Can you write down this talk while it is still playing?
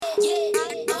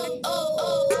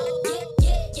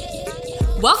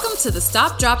Welcome to the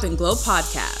Stop, Drop, and Glow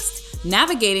podcast,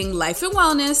 navigating life and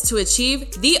wellness to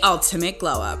achieve the ultimate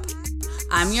glow up.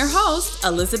 I'm your host,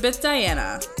 Elizabeth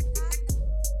Diana.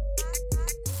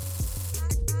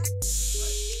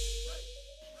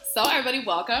 So everybody,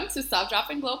 welcome to Stop,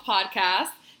 Drop, and Glow podcast.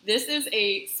 This is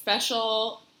a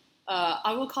special,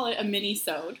 I will call it a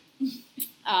mini-sode.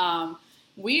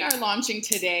 We are launching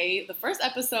today the first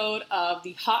episode of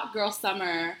the Hot Girl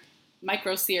Summer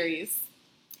micro-series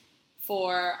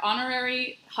for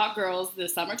honorary hot girls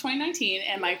this summer 2019.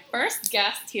 And my first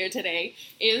guest here today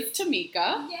is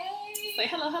Tameka. Yay! Say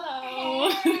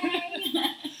hello. Hey.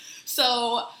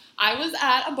 So I was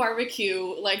at a barbecue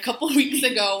like a couple weeks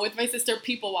ago with my sister,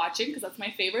 people watching, because that's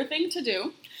my favorite thing to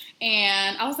do.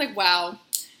 And I was like, wow,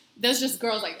 there's just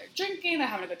girls like they're drinking, they're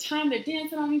having a good time, they're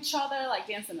dancing on each other, like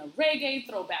dancing to reggae,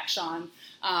 throwback Sean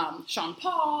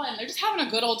Paul, and they're just having a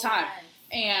good old time. Yes.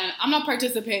 And I'm not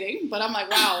participating, but I'm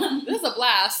like, wow, this is a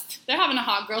blast. They're having a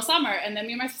hot girl summer. And then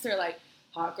me and my sister are like,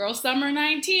 hot girl summer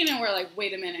 19. And we're like,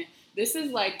 wait a minute, this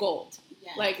is like gold.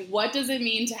 Yes. Like, what does it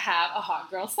mean to have a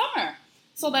hot girl summer?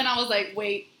 So then I was like,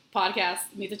 wait, podcast,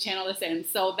 need to channel this in.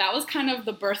 So that was kind of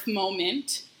the birth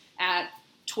moment at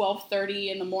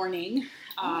 12:30 in the morning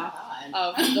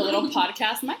of the little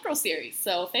podcast micro series.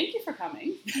 So thank you for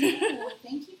coming. Oh,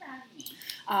 thank you for having me.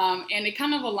 And it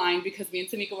kind of aligned because me and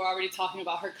Tameka were already talking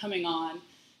about her coming on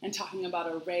and talking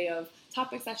about an array of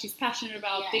topics that she's passionate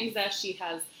about, Yes. things that she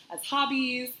has as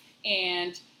hobbies.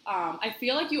 And I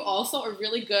feel like you also are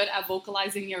really good at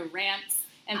vocalizing your rants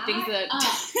and things that...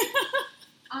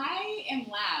 I am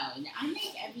loud. I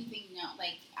make everything known.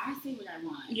 Like, I say what I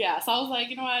want. Yeah, so I was like,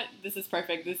 you know what? This is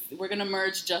perfect. We're going to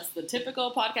merge just the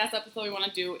typical podcast episode we want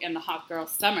to do in the Hot Girl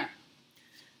Summer.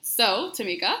 So,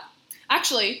 Tameka,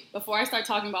 actually, before I start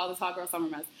talking about this Hot Girl Summer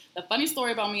mess, the funny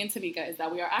story about me and Tameka is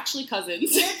that we are actually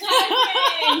cousins.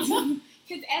 We're cousins!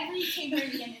 Because every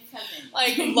Caribbean is cousin.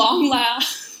 Like,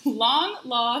 long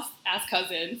lost as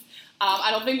cousins. I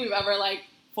don't think we've ever, like,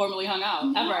 formally hung out,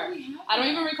 No, ever. we haven't. I don't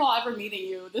even recall ever meeting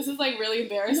you. This is, like, really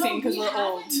embarrassing because we're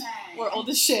old. Met. We're old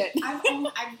as shit. I've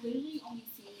literally only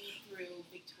seen you through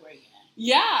Victoria.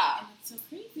 Yeah. And it's so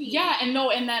crazy. Yeah, and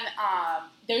then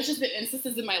there's just been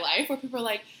instances in my life where people are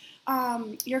like,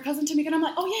 your cousin Tameka, and I'm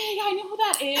like, oh yeah, I know who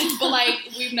that is, but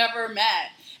like we've never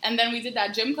met. And then we did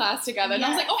that gym class together, and I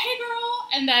was like, oh hey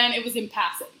girl, and then it was in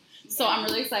passing. So I'm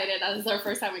really excited. That is our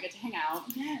first time we get to hang out,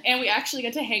 and we actually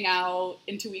get to hang out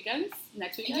in 2 weekends.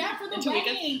 Next weekend, Yeah, for the in 2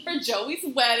 wedding. weekends for Joey's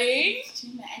wedding.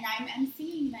 And I'm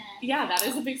emceeing that. Yeah, that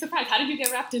is a big surprise. How did you get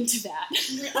wrapped into that?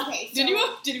 Okay, so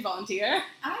Did you volunteer?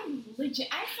 I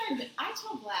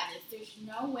told Gladys, there's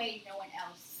no way no one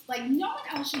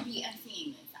else should be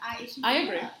emceeing this. It should be I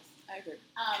agree. us. I agree.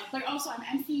 But also, I'm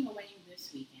emceeing a wedding this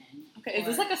weekend. Okay, is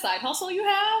this like a side hustle you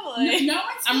have? Like, No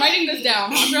one's I'm paying writing me. this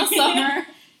down. Hot Girl Summer.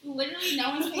 Literally, no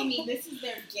one's paying me. This is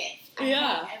their gift. I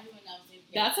Yeah. have everyone else's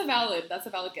gift. That's a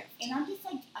valid gift. And I'm just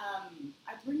like,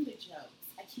 I bring the jokes.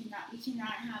 We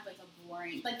cannot have like a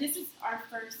boring, like this is our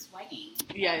first wedding.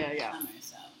 Yeah. Summer,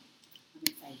 so I'm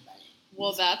excited about it.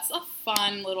 Well, that's a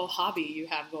fun little hobby you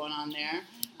have going on there.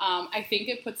 I think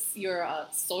it puts your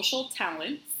social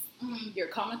talents, your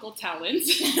comical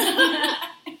talents,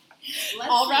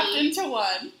 all wrapped into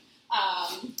one.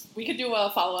 We could do a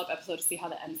follow-up episode to see how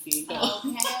the MC goes.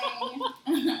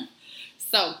 Okay.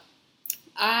 So,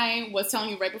 I was telling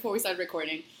you right before we started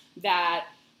recording that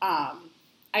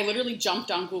I literally jumped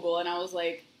on Google and I was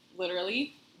like,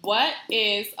 literally, what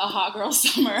is a hot girl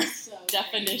summer So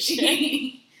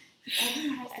definition?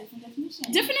 Everyone has different definitions.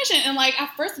 Definition. And like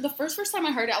at first, the first time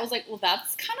I heard it, I was like, well,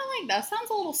 that's kind of like, that sounds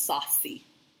a little saucy.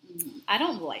 Mm-hmm. I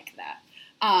don't like that.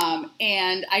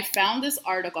 And I found this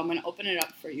article. I'm going to open it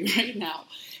up for you right now.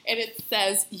 And it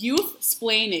says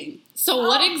youth-splaining. So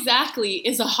what exactly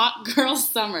is a hot girl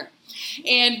summer?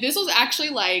 And this was actually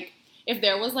like, if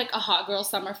there was like a hot girl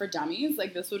summer for dummies,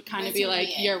 like this would kind of be like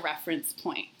your reference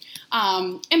point.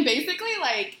 And basically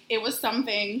like it was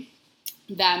something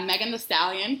that Megan Thee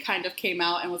Stallion kind of came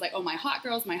out and was like, oh, my hot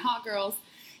girls.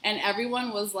 And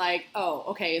everyone was like, oh,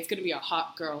 okay, it's going to be a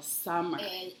hot girl summer. And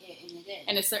it is.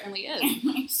 And it certainly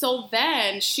is. So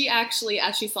then she actually,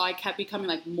 as she saw it kept becoming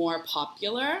like more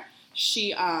popular,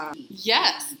 she,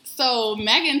 yes. So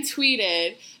Megan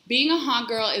tweeted, being a hot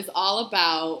girl is all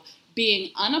about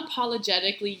being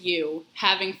unapologetically you,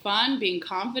 having fun, being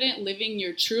confident, living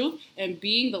your truth, and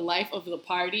being the life of the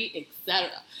party, etc.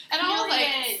 And I was like,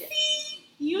 see?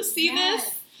 You see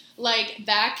this? Like,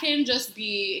 that can just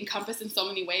be encompassed in so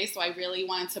many ways. So I really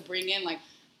wanted to bring in, like,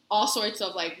 all sorts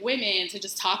of, like, women to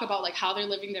just talk about, like, how they're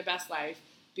living their best life,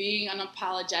 being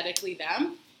unapologetically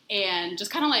them, and just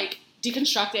kind of, like,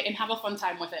 deconstruct it and have a fun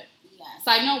time with it. Yes.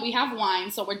 Side note, we have wine,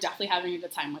 so we're definitely having a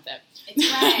good time with it.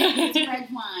 It's red. It's red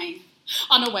wine.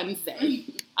 On a Wednesday.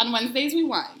 On Wednesdays, we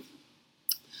wine.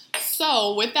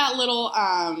 So, with that little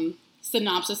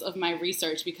synopsis of my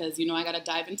research, because, you know, I got to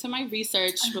dive into my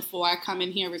research before I come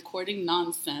in here recording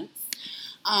nonsense,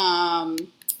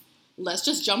 let's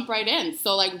just jump right in.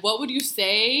 So, like, what would you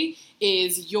say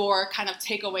is your kind of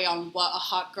takeaway on what a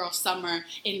hot girl summer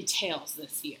entails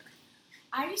this year?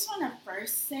 I just want to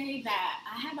first say that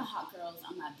I had the hot girls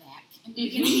on my back in the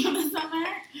beginning of the summer.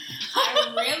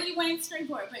 I really went straight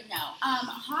for it, but no.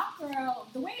 Hot girl,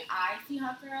 the way I see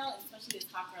hot girl, especially this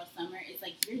hot girl summer, is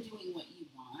like you're doing what you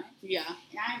want. Yeah.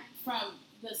 And from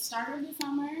the start of the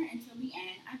summer until the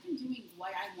end, I've been doing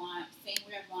what I want, saying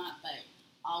what I want, but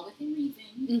all within reason.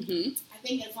 Mm-hmm. I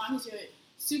think as long as you're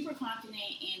super confident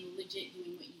and legit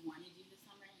doing what you want to do this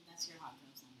summer, that's your hot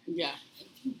girl summer. Yeah. And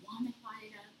if you want to fire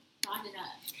it up, thought it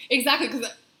up. Exactly, because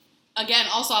again,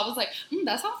 also I was like,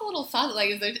 that sounds a little thought. Like,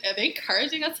 are they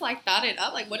encouraging us to like thought it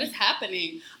up? Like, what is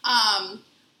happening?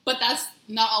 But that's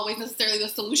not always necessarily the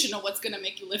solution of what's gonna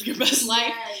make you live your best life.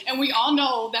 Yes. And we all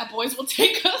know that boys will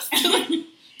take us to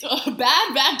a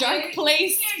bad, dark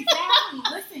place. Exactly.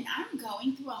 Listen, I'm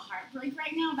going through a heartbreak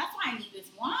right now. That's why I need this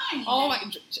wine. Oh my,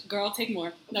 girl, take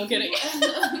more. No kidding.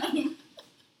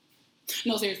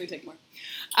 No, seriously, take more.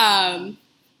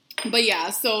 But yeah,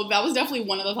 so that was definitely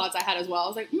one of the thoughts I had as well. I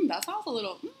was like, that sounds a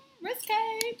little risque.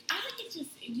 I think it's just,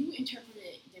 you interpret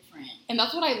it different. And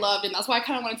that's what I loved, and that's why I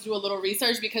kind of wanted to do a little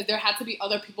research, because there had to be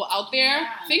other people out there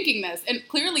thinking this. And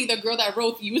clearly the girl that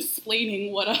wrote you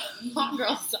explaining what a hot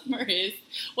girl summer is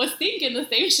was thinking the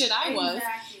same shit I was.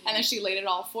 Exactly. And then she laid it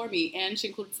all for me. And she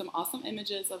included some awesome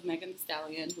images of Megan Thee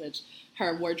Stallion, which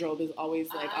her wardrobe is always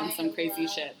like on some crazy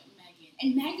shit. Megan.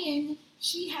 And Megan,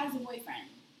 she has a boyfriend.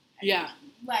 Yeah.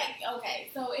 Like, okay,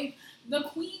 so if the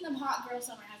queen of hot girl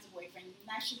summer has a boyfriend,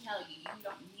 that should tell you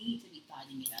don't need to be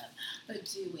thoughting it up, but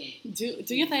do it.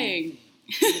 Do your thing.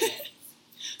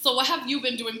 So what have you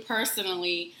been doing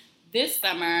personally this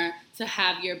summer to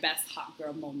have your best hot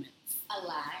girl moments? A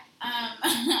lot.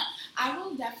 I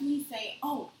will definitely say,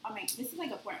 this is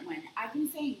like a important one. I've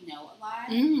been saying no a lot.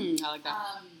 I like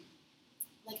that.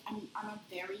 I'm a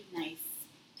very nice,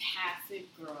 passive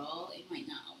girl. It might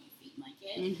not always seem like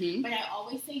it, but I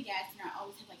always say yes, and I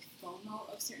always have like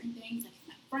FOMO of certain things. Like if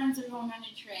my friends are going on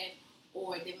a trip,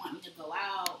 or they want me to go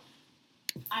out,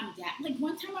 I'm down. Like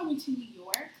one time I went to New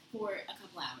York for a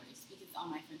couple hours because all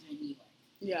my friends are in New York.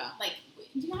 Yeah. Like,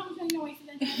 do you know how much money I wasted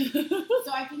that day?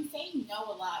 So I've been saying no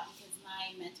a lot because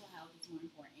my mental health is more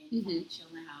important. I want to chill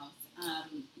in the house.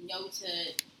 No to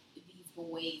these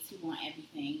boys who want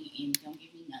everything and don't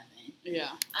give me nothing.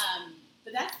 Yeah.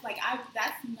 But that's like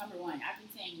that's number one. I've been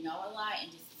saying no a lot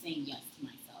and just saying yes to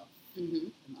myself.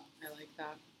 I like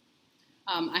that.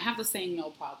 I have the saying no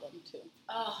problem too.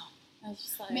 Oh, I was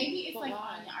just like, maybe it's like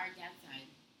why? on our dad's side.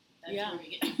 That's Yeah. where we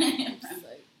get it from.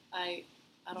 I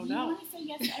don't You know. want to say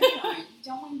yes to everyone. You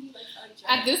don't want to be like a jerk.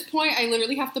 At this point, I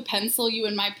literally have to pencil you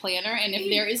in my planner, and if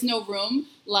there is no room,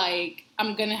 like,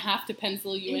 I'm gonna have to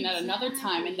pencil you in at another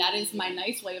time, and that is my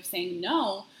nice way of saying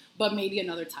no, but maybe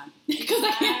another time. Because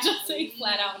I can't just say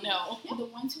flat out no. And the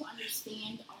ones who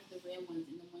understand are the real ones,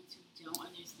 and the ones who don't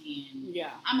understand,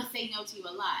 Yeah. I'm gonna say no to you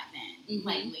a lot then,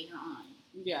 like later on.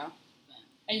 Yeah.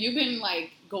 And you've been,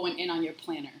 like, going in on your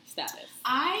planner status.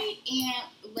 I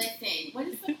am, listen, what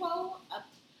is the quote?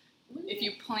 If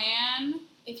you plan...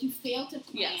 If you fail to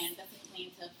plan, that's a plan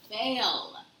to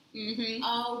fail.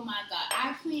 Oh my God.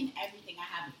 I plan everything. I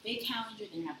have a big calendar,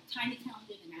 then I have a tiny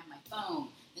calendar, then I have my phone,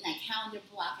 then I calendar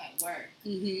block at work. I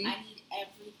need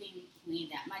everything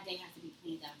planned out. My day has to be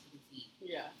planned out to the T.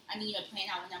 Yeah. I need to plan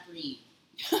out when I breathe.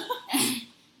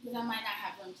 Because I might not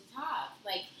have room to talk.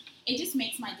 Like, it just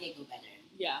makes my day go better.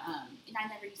 Yeah. And I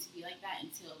never used to be like that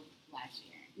until last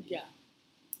year. Yeah.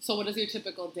 So what does your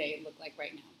typical day look like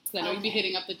right now? Because I know you'd be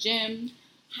hitting up the gym.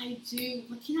 I do.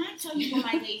 But can I tell you what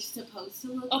my day's supposed to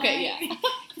look like? Okay, yeah.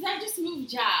 Because I just moved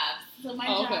jobs. So my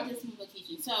job just moved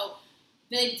location. So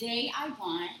the day I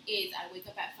want is I wake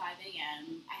up at 5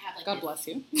 a.m. I have like God bless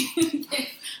you.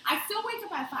 I still wake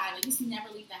up at 5. I just never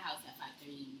leave the house at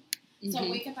 5:30 anymore. So I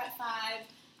wake up at 5.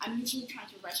 I'm usually trying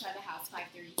to rush out of the house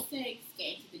 5:36,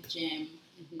 get into the gym.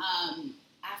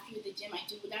 After the gym, I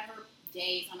do whatever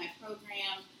days on my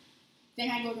program. Then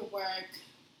I go to work.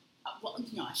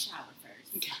 I shower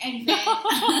first. And then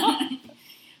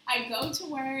I go to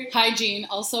work. Hygiene,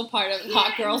 also part of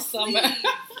hot girl summer.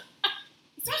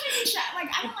 Especially if you shower. Like,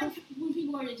 I don't like when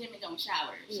people go to the gym and don't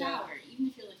shower. Shower, even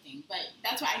if you're lifting. But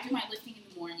that's why I do my lifting in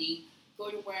the morning,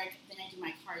 go to work, then I do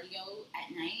my cardio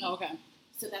at night. Okay.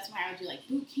 So that's why I would do like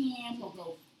boot camp or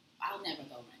go I'll never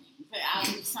go running, but I'll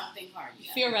do something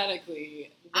cardio.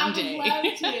 Theoretically, I one day. would love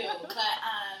to, but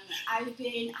I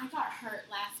got hurt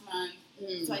last month,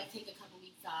 so I had to take a couple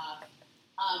weeks off.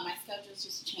 My schedule's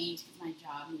just changed because my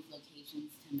job moved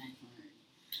locations to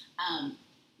Medford.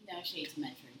 No shade to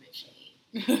Medford, but shade.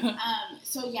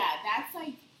 So yeah, that's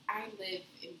like I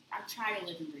try to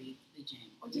live and breathe the gym,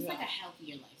 or just like a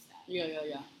healthier lifestyle.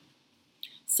 Yeah.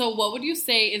 So what would you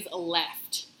say is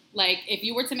left? Like, if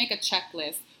you were to make a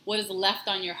checklist, what is left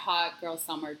on your hot girl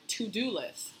summer to-do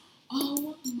list?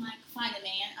 Oh my, find a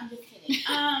man. I'm just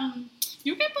kidding.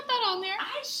 You can put that on there.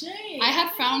 I should. I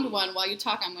had found one. While you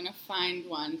talk, I'm going to find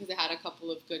one because it had a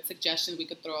couple of good suggestions we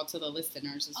could throw out to the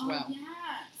listeners as well. Oh,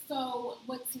 yeah. So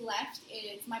what's left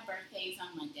is my birthday's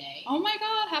on Monday. Oh, my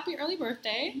God. Happy early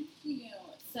birthday. Thank you.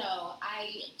 So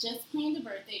I just planned a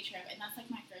birthday trip, and that's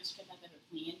like my first trip I've ever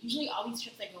planned. Usually all these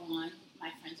trips I go on, my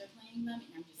friends are planning them,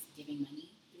 and I'm just giving money.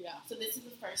 Yeah. So this is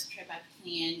the first trip I've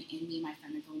planned, and me and my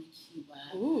friend are going to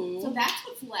Cuba. Ooh. So that's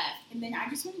what's left. And then I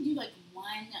just want to do like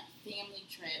one family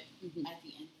trip at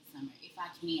the end of the summer, if I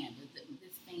can, with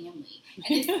this family.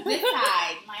 And this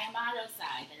side, my Amato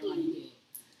side that I want to do.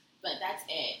 But that's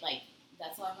it. Like,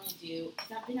 that's all I want to do.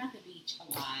 Because I've been at the beach a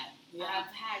lot. Yeah. I've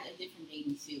had a different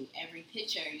bathing suit. Every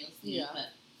picture you'll see. Yeah.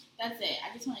 But that's it.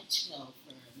 I just want to chill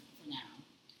for now.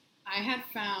 I had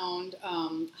found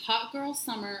Hot Girl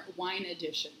Summer Wine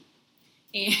Edition,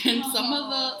 and some of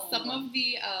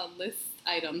the list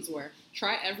items were: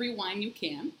 try every wine you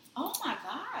can. Oh my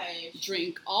gosh!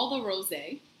 Drink all the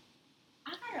rosé.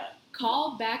 I gotta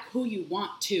call back who you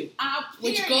want to,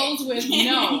 which goes with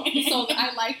no. So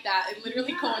I like that. It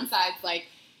literally coincides. Like,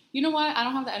 you know what? I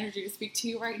don't have the energy to speak to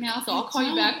you right now, so I'll call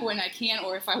you back when I can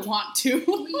or if I want to.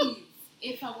 Please,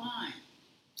 if I want.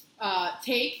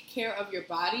 Take care of your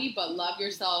body, but love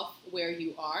yourself where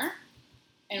you are,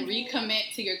 and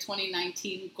recommit to your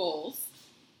 2019 goals.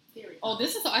 Oh,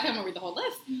 this is, I can't remember the whole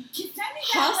list.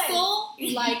 Hustle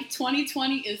like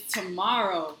 2020 is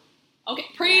tomorrow. Okay,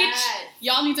 preach. Yes.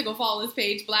 Y'all need to go follow this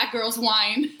page, Black Girls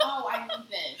Wine. Oh, I love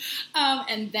this.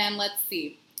 And then let's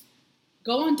see.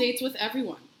 Go on dates with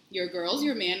everyone. Your girls,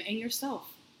 your man, and yourself.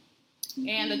 Mm-hmm.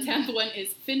 And the 10th one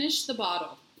is finish the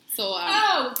bottle. So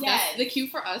that's the cue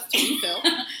for us to refill.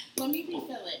 Let me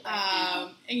refill it.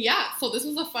 And yeah, so this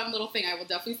was a fun little thing. I will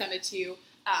definitely send it to you.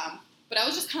 But I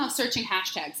was just kind of searching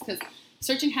hashtags because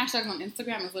searching hashtags on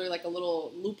Instagram is literally like a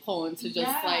little loophole into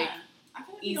just like I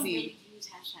feel like easy. You don't really use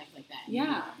hashtags like that.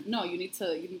 Yeah, no, you need to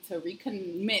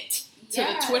recommit to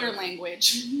the Twitter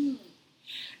language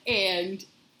and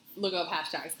look up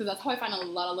hashtags because that's how I find a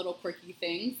lot of little quirky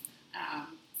things.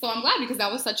 So I'm glad because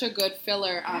that was such a good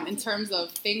filler in terms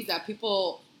of things that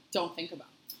people don't think about.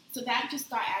 So that just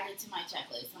got added to my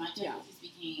checklist. So my checklist just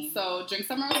became... So drink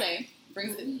some rosé.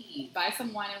 Buy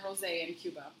some wine and rosé in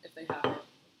Cuba if they have it.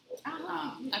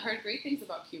 I've heard great things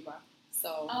about Cuba.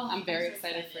 So I'm very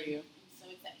excited for you. I'm so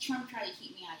excited. Trump tried to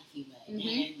keep me out of Cuba.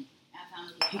 And I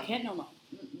found he can't no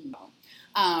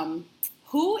more.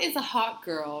 Who is a hot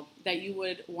girl that you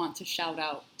would want to shout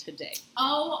out today?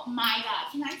 Oh my God.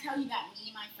 Can I tell you that me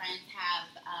and my friends have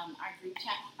our group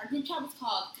chat. Our group chat was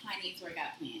called Kanye's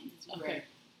Workout Plan. We were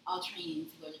all training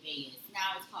to go to Vegas.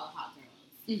 Now it's called Hot Girls.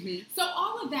 Mm-hmm. So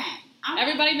all of them.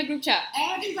 Everybody in the group chat.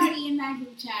 Everybody in that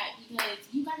group chat because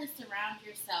you got to surround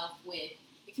yourself with,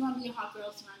 if you want to be a hot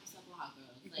girl, surround yourself with hot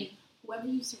girls. Mm-hmm. Like whoever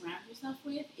you surround yourself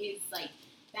with is like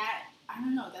that. I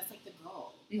don't know. That's like the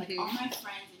goal. Mm-hmm. Like all my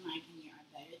friends, in my opinion, are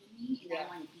better than me, and I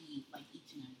want to be like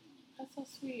each and every one. That's so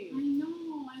sweet. I know.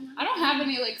 I don't have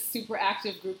any like super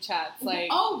active group chats. Like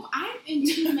I'm in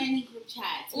too many group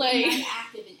chats. Like I'm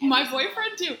active in every my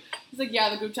boyfriend too. He's like, yeah,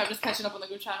 the group chat, just catching up on the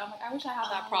group chat. I'm like, I wish I had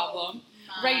that problem.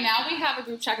 Right now we have a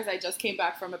group chat because I just came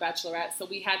back from a bachelorette, so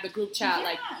we had the group chat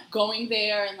like going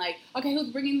there and like, okay, who's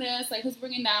bringing this? Like, who's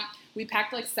bringing that? We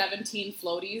packed like 17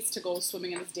 floaties to go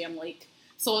swimming in this damn lake.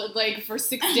 So like for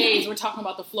 6 days we're talking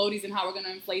about the floaties and how we're gonna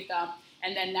inflate them.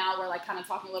 And then now we're like kind of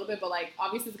talking a little bit, but like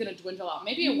obviously it's gonna dwindle out.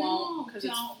 Maybe it won't because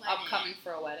it's upcoming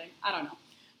for a wedding. I don't know.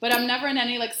 But I'm never in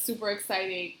any like super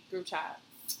exciting group chat.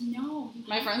 No.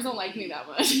 My friends don't like me that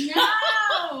much.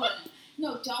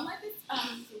 No, don't let this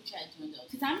group chat dwindle.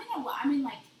 Because I'm on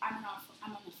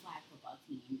the flag football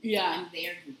team. Yeah. So in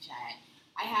their group chat.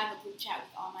 I have a group chat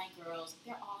with all my girls.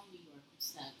 They're all in New York, which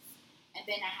sucks. And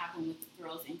then I have one with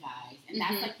girls and guys. And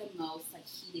that's like the most like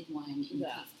heated one and it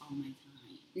takes all my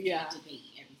time. Yeah.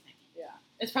 Debate every second. Yeah.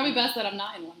 It's probably best that I'm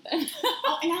not in one then.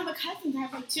 And I have a cousin. I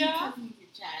have like 2 cousin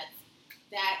group chats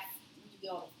that you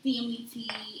go family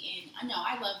tea and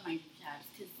I love my group chats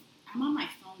because I'm on my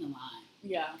phone a lot.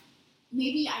 Yeah.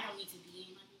 Maybe I don't need to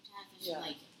be in my group chats. I should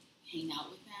like hang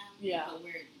out with them. Yeah. But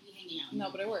we hanging out. No,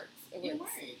 but it works. It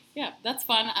works. Yeah, that's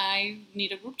fun. I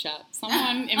need a group chat.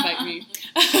 Someone invite me.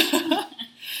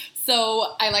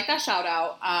 So I like that shout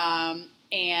out.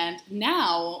 And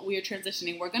now we are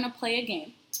transitioning. We're going to play a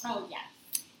game. Oh, yes.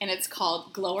 And it's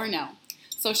called Glow or No.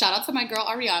 So shout out to my girl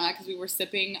Ariana because we were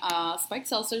sipping spiked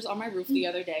seltzers on my roof the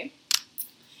other day.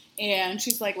 And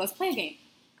she's like, let's play a game.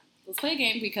 Let's play a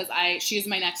game because she is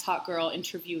my next hot girl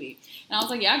interviewee. And I was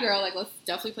like, yeah, girl, like let's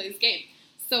definitely play this game.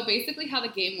 So basically how the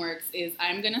game works is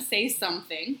I'm going to say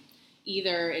something,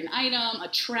 either an item, a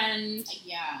trend,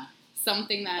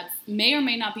 something that may or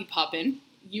may not be poppin'.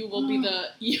 You will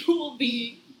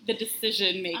be the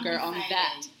decision maker on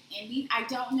that. And I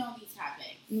don't know these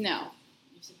topics. No.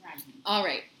 You're surprised me. All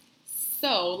right.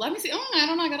 So let me see. Oh, I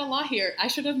don't know. I got a lot here. I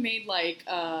should have made like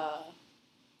a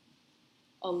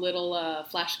little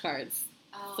flashcards.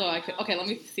 Oh, so I could. Okay, let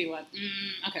me see one.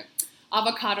 Okay.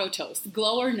 Avocado toast.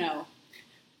 Glow or no?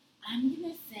 I'm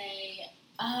gonna say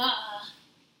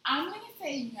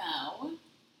no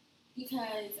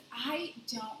because I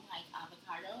don't like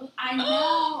avocado. I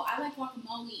know I like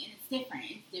guacamole and it's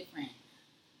different.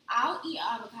 I'll eat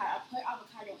avocado. I'll put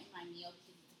avocado in my meal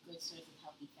because it's a good source of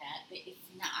healthy fat, but it's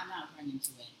not. I'm not running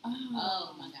to it.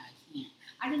 Oh my god, I can't.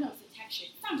 I don't know. It's a texture.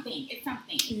 It's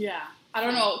something. Yeah. I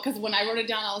don't know, because when I wrote it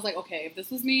down, I was like, okay, if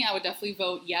this was me, I would definitely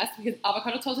vote yes, because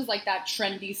avocado toast is like that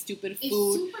trendy, stupid food.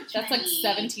 It's super trendy. That's like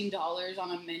 $17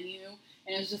 on a menu,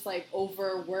 and it's just like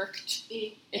overworked.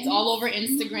 It's all over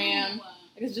Instagram. No.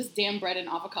 It's just damn bread and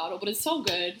avocado, but it's so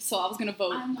good, so I was going to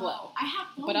vote Glow. I have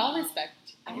FOMO. But I'll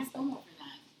respect. I have FOMO for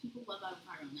that. People love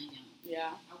avocado and I don't.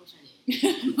 Yeah. I wish I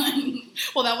did.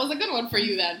 Well, that was a good one for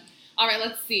you then. All right,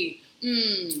 let's see.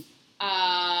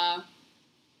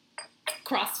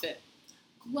 CrossFit.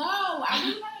 Glow. I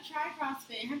really want to try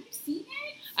CrossFit. Have you seen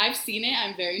it? I've seen it.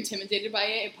 I'm very intimidated by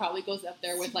it. It probably goes up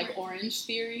there with like Orange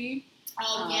Theory.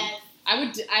 Oh, yes.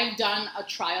 I've done a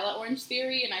trial at Orange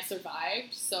Theory and I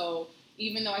survived. So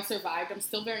even though I survived, I'm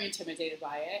still very intimidated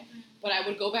by it. But I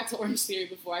would go back to Orange Theory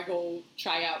before I go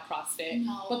try out CrossFit.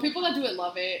 No. But people that do it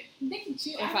love it. They can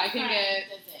do. If I can get,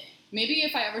 maybe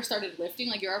if I ever started lifting,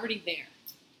 like you're already there.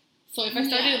 So if I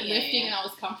started lifting and I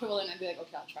was comfortable, then I'd be like,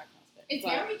 okay, I'll try CrossFit. It's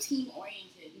very team oriented.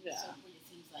 Yeah. So what it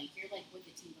seems like you're like with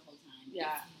the team the whole time.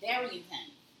 Yeah. It's very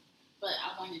intense. But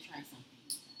I want to try something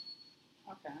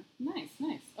like that. Okay.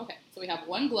 Nice. Okay. So we have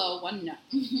one Glow, one no.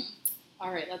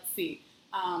 All right. Let's see.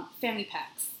 Fanny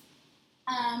packs.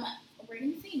 We're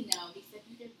gonna say no because I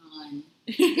think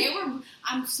they're gone.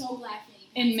 I'm so glad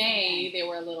in May they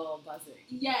were a little buzzing.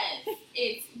 Yes,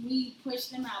 we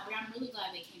pushed them out, but I'm really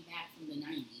glad they came back from the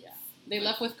 90s. Yeah. They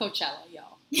left with Coachella,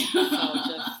 y'all. So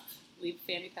just leave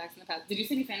fanny packs in the past. Did you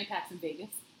see any fanny packs in Vegas?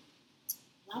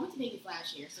 Well, I went to Vegas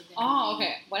last year, so.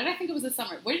 Okay. Why did I think it was this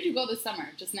summer? Where did you go this summer?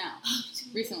 Just now?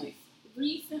 Recently.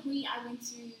 Recently, I went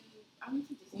to Disney.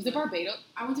 Was it Barbados?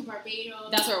 I went to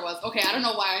Barbados. That's where it was. Okay, I don't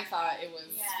know why I thought it was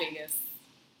Vegas.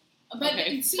 But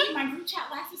see, my group chat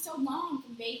lasted so long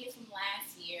from Vegas from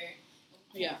last year.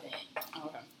 Yeah.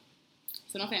 Okay.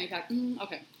 So no fanny pack.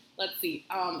 Okay. Let's see.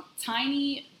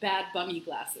 Tiny Bad Bunny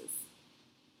glasses.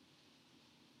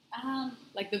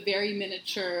 Like the very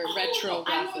miniature retro glasses.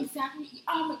 I know exactly.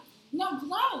 No,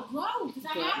 Glow, because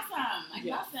I have some. I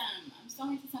love them. I'm so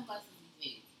into sunglasses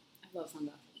these days. I love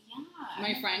sunglasses. Yeah.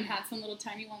 My friend had some little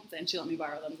tiny ones, and she let me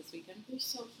borrow them this weekend. They're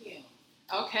so cute.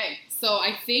 Okay, so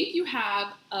I think you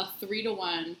have a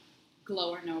 3-to-1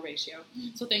 Glow or no ratio.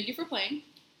 So thank you for playing.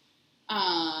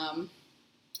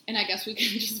 And I guess we can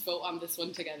just vote on this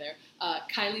one together.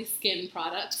 Kylie Skin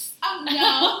products.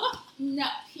 Oh, no,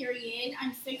 period.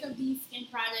 I'm sick of these skin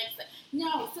products.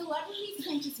 No, celebrities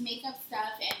can't just make up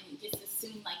stuff and just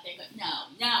assume like they're good.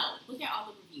 No. Look at all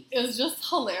the reviews. It was just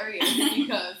hilarious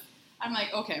because I'm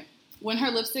like, okay. When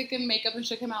her lipstick and makeup and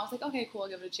shit came out, I was like, okay, cool, I'll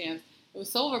give it a chance. It was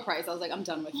so overpriced. I was like, I'm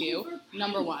done with you.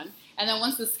 Number one. And then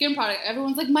once the skin product,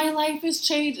 everyone's like, my life has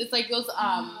changed. It's like those,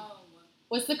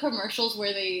 what's the commercials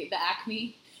where the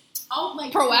acne? Oh,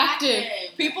 like Proactive.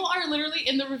 People are literally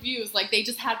in the reviews. Like, they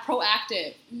just had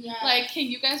Proactive. Yeah. Like, can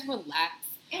you guys relax?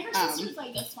 And her sister's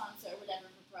like a sponsor or whatever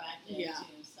for Proactive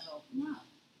too. So, no.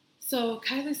 So,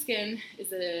 Kylie Skin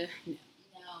is a no.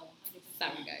 No. 100%.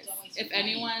 Sorry, guys. If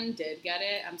anyone did get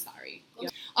it, I'm sorry.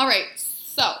 All right.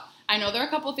 So, I know there are a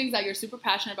couple of things that you're super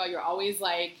passionate about. You're always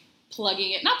like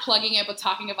plugging it, not plugging it, but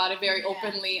talking about it very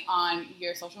openly on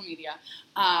your social media,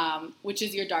 which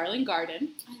is your darling garden.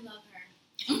 I love her.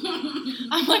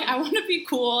 I'm like, I want to be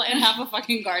cool and have a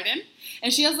fucking garden.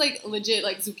 And she has like legit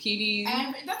like zucchini.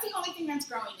 That's the only thing that's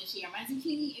growing this year. My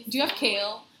zucchini is. Do you have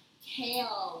kale?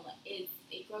 Kale it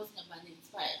grows in abundance,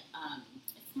 but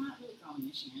it's not really growing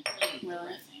this year. It's really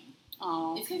depressing.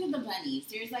 Oh. It's because of the bunnies.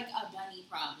 There's like a bunny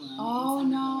problem. Oh in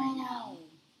no. Somerville right now.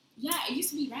 Yeah, it used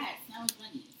to be rats. Now it's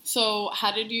bunnies. So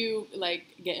how did you like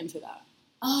get into that?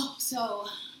 Oh, so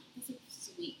that's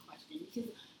a sweet question because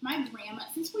my grandma,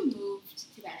 since we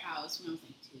moved to that house when I was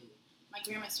like 2, my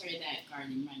grandma started that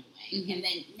garden right away. Mm-hmm. And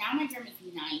then now my grandma's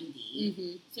 90,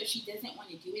 Mm-hmm. so she doesn't want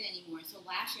to do it anymore. So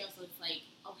last year I was like,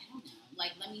 oh hell no,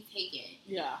 like let me take it.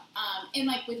 Yeah. And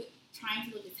like with trying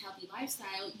to live this healthy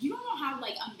lifestyle, you don't know how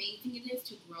like amazing it is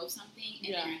to grow something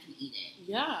and then I can eat it.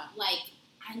 Yeah. Like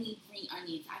I need green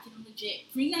onions. I can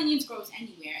legit green onions grows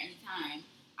anywhere, anytime.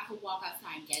 I could walk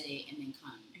outside and get it and then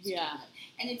come. Yeah.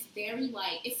 And it's very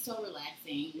like it's so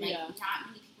relaxing. Like Yeah. not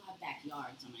many people have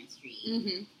backyards on my street.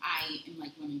 Mm-hmm. I am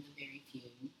like one of the very few.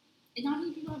 And not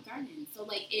many people have gardens. So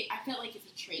like I felt like it's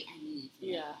a trait I needed to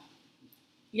Yeah.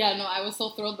 Yeah, no, I was so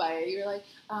thrilled by it. You were like,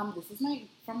 this is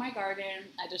from my garden.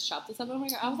 I just chopped this up in my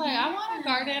garden. I was like, I want a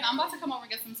garden. I'm about to come over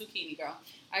and get some zucchini, girl.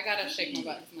 I gotta shake my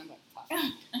butt because my butt's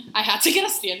hot. I had to get a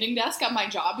standing desk at my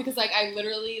job because like I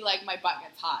literally like my butt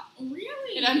gets hot.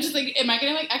 Really? And I'm just like, am I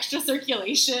getting like extra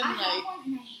circulation? I like have one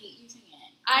and I hate using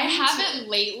it. I haven't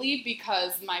lately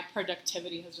because my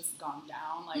productivity has just gone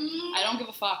down. Like I don't give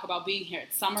a fuck about being here.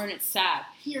 It's summer and it's sad.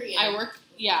 Period. I work.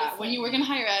 Yeah, when you work in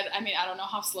higher ed, I mean, I don't know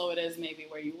how slow it is maybe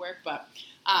where you work, but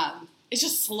it's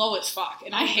just slow as fuck,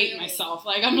 and I hate myself.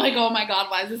 Like, I'm like, oh my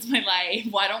god, why is this my life?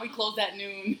 Why don't we close at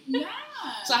noon? Yeah.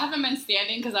 So I haven't been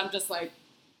standing because I'm just like,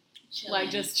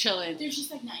 just chilling. There's just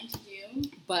like nothing to do.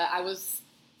 But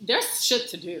there's shit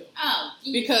to do. Oh.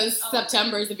 Because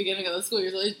September is the beginning of the school year,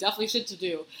 so there's definitely shit to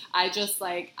do. I just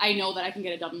like, I know that I can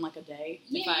get it done in like a day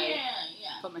if I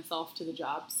put myself to the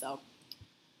job, so.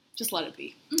 Just let it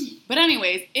be. But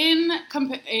anyways, in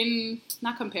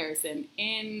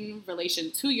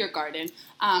relation to your garden,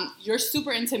 you're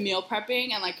super into meal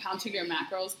prepping and like counting your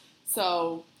macros.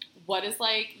 So what is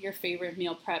like your favorite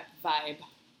meal prep vibe?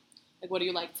 Like what do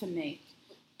you like to make?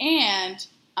 And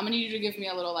I'm going to need you to give me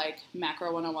a little like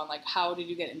macro 101. Like how did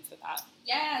you get into that?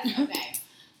 Yes, okay.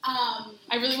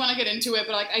 I really want to get into it,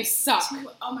 but like I suck.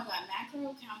 Oh my god,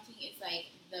 macro counting is like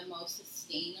the most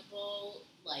sustainable,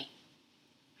 like,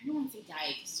 I don't want to say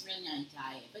diet because it's really not a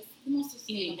diet, but it's the most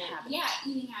sustainable eating habit. Yeah,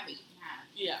 eating habit you can have.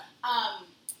 Yeah.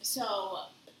 So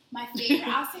my favorite,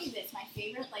 I'll say this, my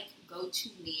favorite like go-to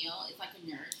meal is like a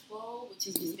nourish bowl, which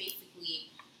is just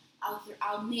basically,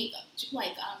 I'll make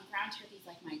like ground turkey is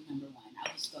like my number one.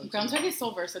 I'll just go. Ground turkey is so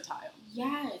versatile.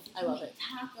 Yes, I love it.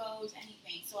 Tacos,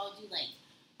 anything. So I'll do like,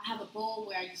 I have a bowl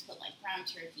where I just put like ground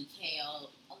turkey,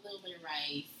 kale, a little bit of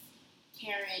rice,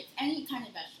 carrots, any kind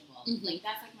of vegetable. Mm-hmm. Like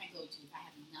that's like my go-to if I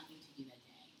have nothing to do that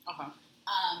day. Okay.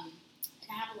 And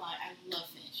I have I love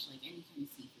fish, like any kind of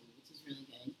seafood, which is really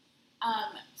good.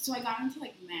 So I got into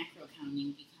like macro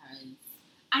counting because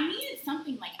I needed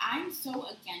something. Like I'm so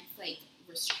against like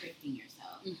restricting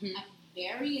yourself. Mm-hmm. I'm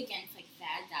very against like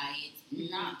fad diets,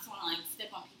 not to like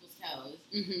step on people's toes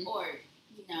or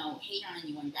hate on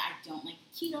anyone. But I don't like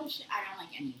keto shit. I don't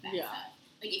like any of that stuff.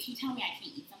 Like if you tell me I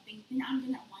can't eat something, then I'm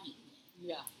gonna want to eat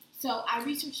it. Yeah. So I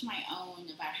researched my own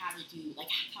about how to do like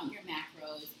count your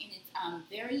macros, and it's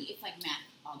it's like math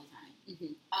all the time.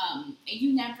 And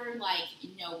you never like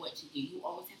know what to do. You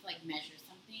always have to like measure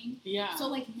something. Yeah. So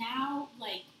like now,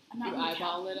 like I'm not really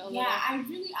eyeball it a little. Yeah, I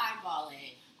really eyeball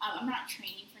it. I'm not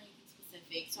training for anything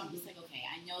specific, so I'm just like, okay,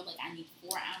 I know like I need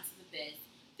 4 ounces of this.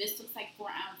 This looks like 4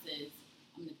 ounces.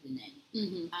 I'm gonna put it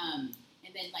in.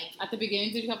 And then like at the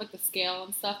beginning, did you have like the scale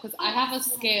and stuff? Because I have a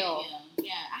scale.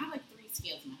 Yeah, I have like 3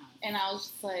 scales in my house. And I was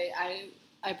just like,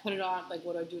 I put it on, like,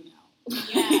 what do I do now?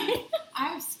 Yeah.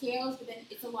 I have scales, but then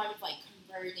it's a lot of, like,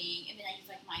 converting. And then I use,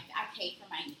 like, I pay for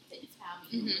my MyFitnessPal,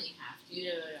 but you don't really have to.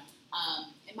 Yeah.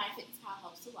 And MyFitnessPal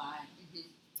helps a lot.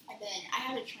 And then I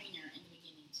had a trainer in the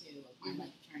beginning, too, of my,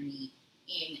 like, journey.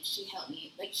 And she helped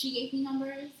me. Like, she gave me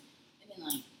numbers. And then,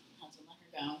 like, I had to let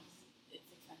her go. It's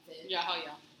expensive. Yeah, hell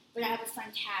yeah. But I have a friend,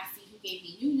 Cassie, who gave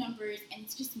me new numbers. And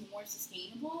it's just more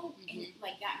sustainable. And,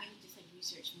 like, that made me just, like,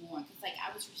 research more because like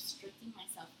I was restricting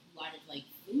myself a lot of like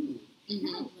food. And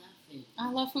I love food. I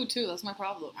love food too. That's my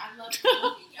problem. I love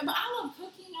cooking. I love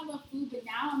cooking. I love food. But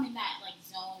now I'm in that like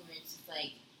zone where it's just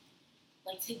like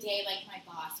today, like my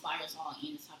boss bought us all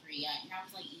in a taqueria, and I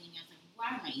was like eating. I was like,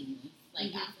 why am I eating this?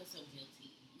 Like I feel so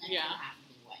guilty. And I feel half of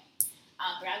it away.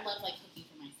 But I love like cooking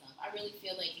for myself. I really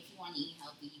feel like if you want to eat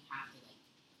healthy, you have to like.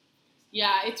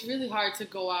 Yeah, it's really hard to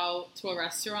go out to a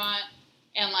restaurant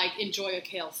and like enjoy a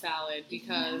kale salad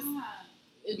because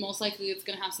most likely it's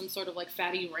gonna have some sort of like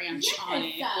fatty ranch on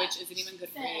it, which isn't even good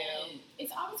for you.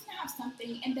 It's always gonna have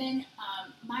something. And then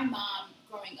my mom,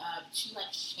 growing up, she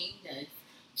like shamed us.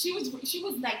 She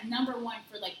was like number one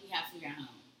for like we have food at home.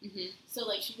 Mm-hmm. So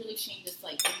like she really shamed us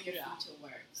like bring your food to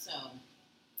work. So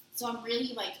I'm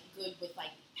really like good with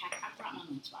like I brought my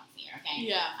lunchbox here. Okay.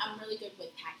 Yeah. I'm really good with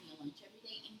packing a lunch every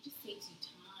day, and it just saves you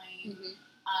time. Mm-hmm.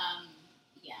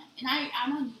 Yeah, and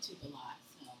I'm on YouTube a lot,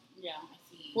 so yeah. I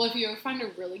see. Well, if you ever find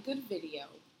a really good video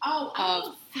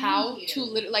of how to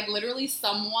literally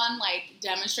someone like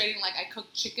demonstrating like I cook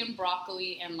chicken,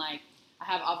 broccoli, and like I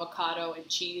have avocado and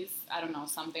cheese. I don't know,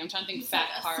 something. I'm trying to think fat,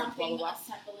 carb, blah blah blah.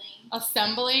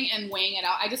 Assembling and weighing it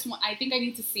out. I think I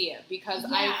need to see it because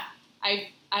I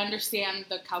understand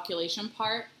the calculation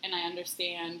part, and I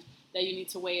understand that you need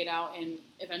to weigh it out, and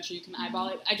eventually you can eyeball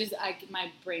it.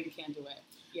 My brain can't do it.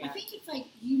 Yeah. I think it's like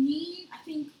I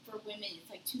think for women it's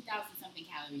like 2,000 something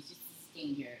calories just to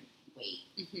sustain your weight.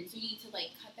 Mm-hmm. So you need to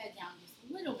like cut that down just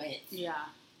a little bit.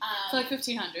 Yeah. So like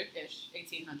 1,500-ish,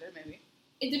 1,800 maybe.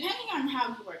 It depending on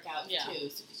how you work out too.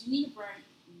 So because you need to burn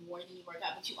more than you work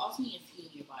out, but you also need to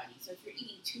fuel your body. So if you're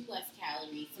eating too less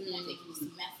calories, sometimes it can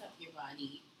just mess up your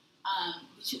body.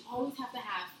 But you always have to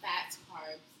have fats,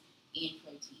 carbs, and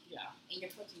protein. Yeah. And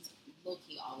your protein's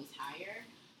low-key always higher.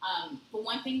 But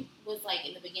one thing was like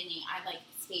in the beginning, I like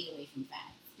stayed away from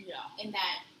fats. Yeah. And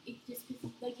that it's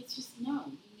just no.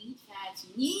 You need fats.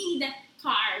 You need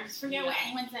carbs. Forget what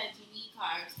anyone says. You need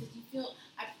carbs because you feel.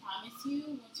 I promise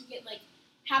you, once you get like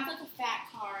have like a fat,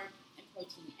 carb, and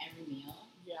protein every meal,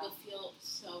 you'll feel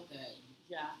so good.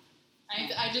 Yeah.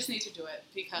 I just need to do it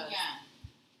because.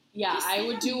 Yeah. I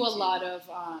would do a lot of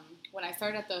when I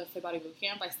started at the Fit Body Boot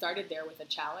Camp. I started there with a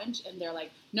challenge, and they're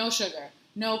like, no sugar,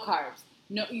 no carbs.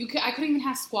 No, I couldn't even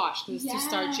have squash because it's too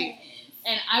starchy.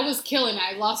 And I was killing it.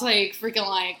 I lost like freaking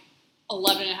like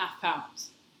 11.5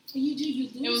 pounds. You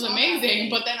lose. It was amazing,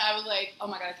 but then I was like, oh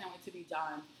my God, I can't wait to be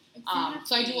done. Exactly.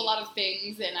 So I do a lot of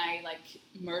things, and I like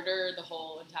murder the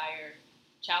whole entire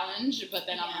challenge. But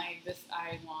then I'm like,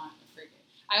 I want a freaking.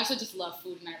 I also just love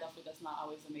food, and I love food that's not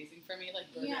always amazing for me,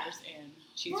 like burgers and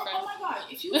cheese fries. Oh my God,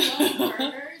 if you love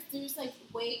burgers, there's like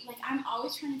I'm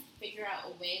always trying to figure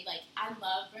out a way, like I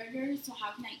love burgers, so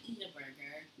how can I eat a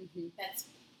burger that's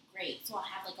great? So I'll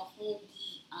have like a whole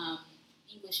wheat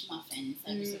English muffin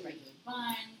instead of just a regular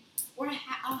bun, or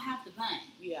I'll have the bun.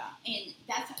 Yeah. And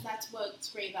that's what's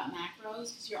great about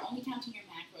macros, because you're only counting your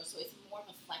macros, so it's more of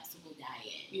a flexible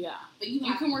diet. Yeah. But you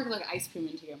can work like ice cream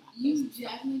into your macros. You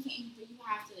definitely can, but you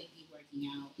have to like be working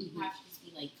out. You have to just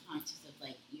be like conscious of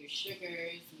like your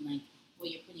sugars and like what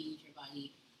you're putting into your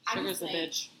body. Sugar's a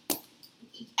bitch.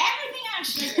 Everything has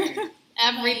sugar.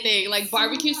 Everything. Like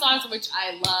barbecue sauce, which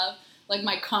I love. Like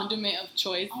my condiment of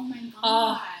choice. Oh my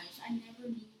gosh. I never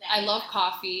knew that. I love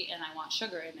coffee, and I want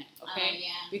sugar in it, okay?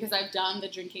 Yeah. Because I've done the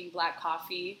drinking black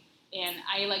coffee, and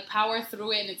I like power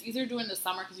through it, and it's easier doing the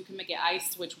summer because you can make it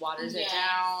iced, which waters it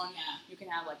down. Yeah. You can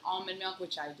have like almond milk,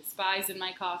 which I despise in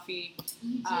my coffee.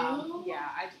 You do?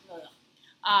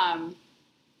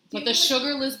 But the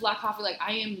sugarless black coffee, like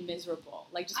I am miserable.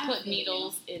 Like just put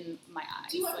needles in my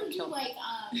eyes. Do you ever like, do like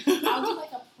I'll do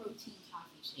like a protein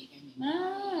coffee shake every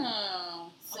morning.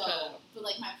 Oh. So, but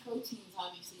like my protein is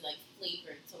obviously like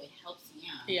flavored, so it helps me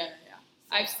out. Yeah. So,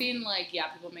 I've seen like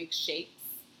people make shakes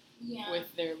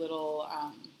with their little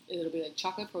it'll be like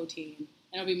chocolate protein,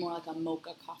 and it'll be more like a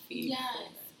mocha coffee. Yes.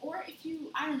 Flavor. Or if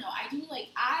you, I don't know, I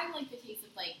like the taste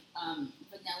of like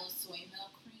vanilla soy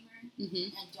milk creamer,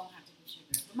 and don't have to put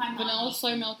sugar. But my vanilla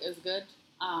soy milk is good,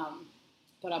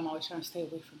 but I'm always trying to stay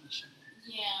away from the sugar.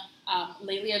 Yeah.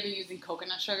 Lately I've been using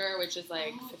coconut sugar, which is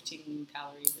like 15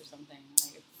 calories or something.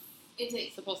 Like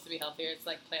it's supposed to be healthier. It's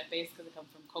like plant-based because it comes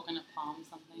from coconut palm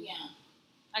something. Yeah.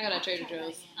 I got it at Trader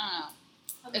Joe's. I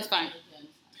don't know. It's fine.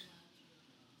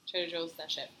 Trader Joe's,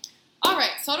 that shit. All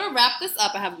right, so to wrap this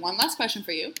up, I have one last question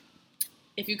for you.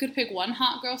 If you could pick one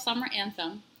hot girl summer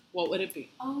anthem, what would it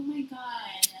be? Oh my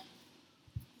God.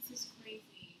 This is crazy.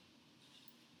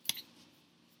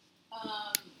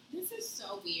 This is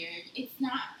so weird. It's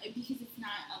not, because it's not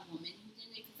a woman who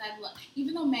did it, because I love,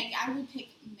 even though I would pick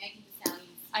Megan Thee Stallion.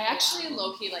 I actually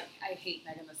low-key, like, I hate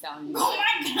Megan Thee Stallion. Oh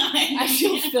my God. I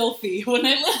feel filthy when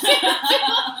I listen to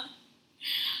it.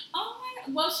 Oh my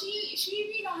God. Well,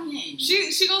 she read on him.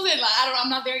 She goes in, like, I don't know, I'm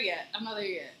not there yet.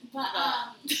 But,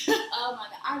 oh my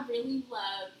God. I really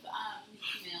love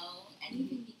Meek Mill.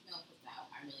 Anything Meek Mill puts out,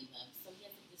 I really love. So he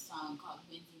has like this song called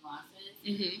Wins and Losses.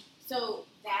 Mm-hmm. So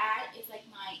that is like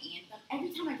my anthem.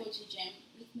 Every time I go to the gym,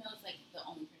 Meek Mill is like the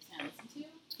only person I listen to.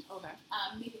 Okay.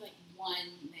 Maybe like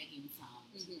one Megan song.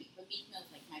 Mm-hmm. But Meek Mill's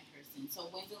like my person.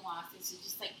 So Wins and Losses is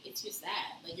just like, it's just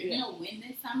that. Like you're going to win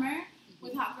this summer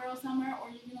with Hot Girl Summer, or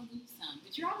you're going to lose some.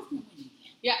 But you're always going to win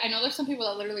again. Yeah, I know there's some people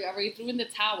that literally already threw in the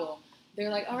towel.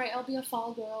 They're like, all right, I'll be a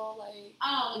fall girl, like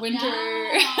winter.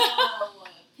 No.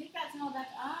 Pick that towel back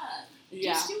up.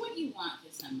 Yeah. Just do what you want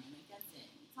this summer. Like, that's it.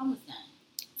 It's almost done.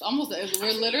 It's almost,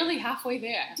 we're literally halfway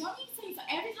there. Don't even say so.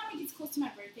 Every time it gets close to my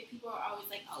birthday, people are always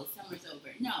like, "Oh, summer's over."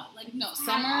 No, like no,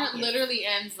 summer literally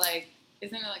ends like,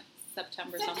 isn't it like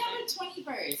September something? September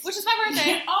 21st, which is my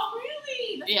birthday. Oh,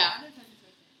 really? That's yeah. my other cousin's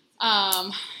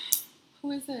birthday.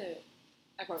 Who is it?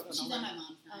 I probably don't know. She's on my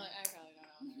mom's side. I probably don't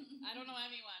know her. I don't know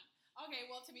anyone. Okay,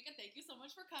 well, Tameka, thank you so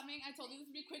much for coming. I told you this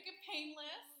would be quick and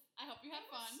painless. I hope you had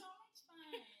fun. So much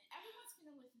fun. Everyone's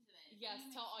gonna listen to this. Yes,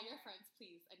 tell all your friends,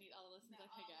 please. I need all the listens I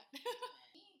can get.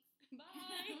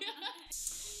 Bye.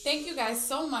 Thank you guys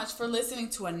so much for listening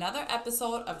to another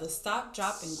episode of the Stop,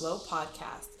 Drop, and Glow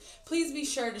podcast. Please be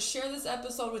sure to share this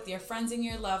episode with your friends and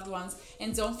your loved ones,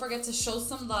 and don't forget to show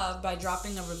some love by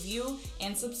dropping a review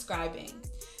and subscribing.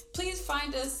 Please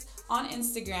find us on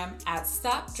Instagram at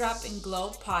Stop, Drop, and Glow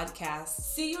podcast.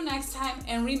 See you next time,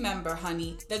 and remember,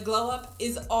 honey, the glow up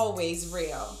is always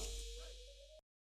real.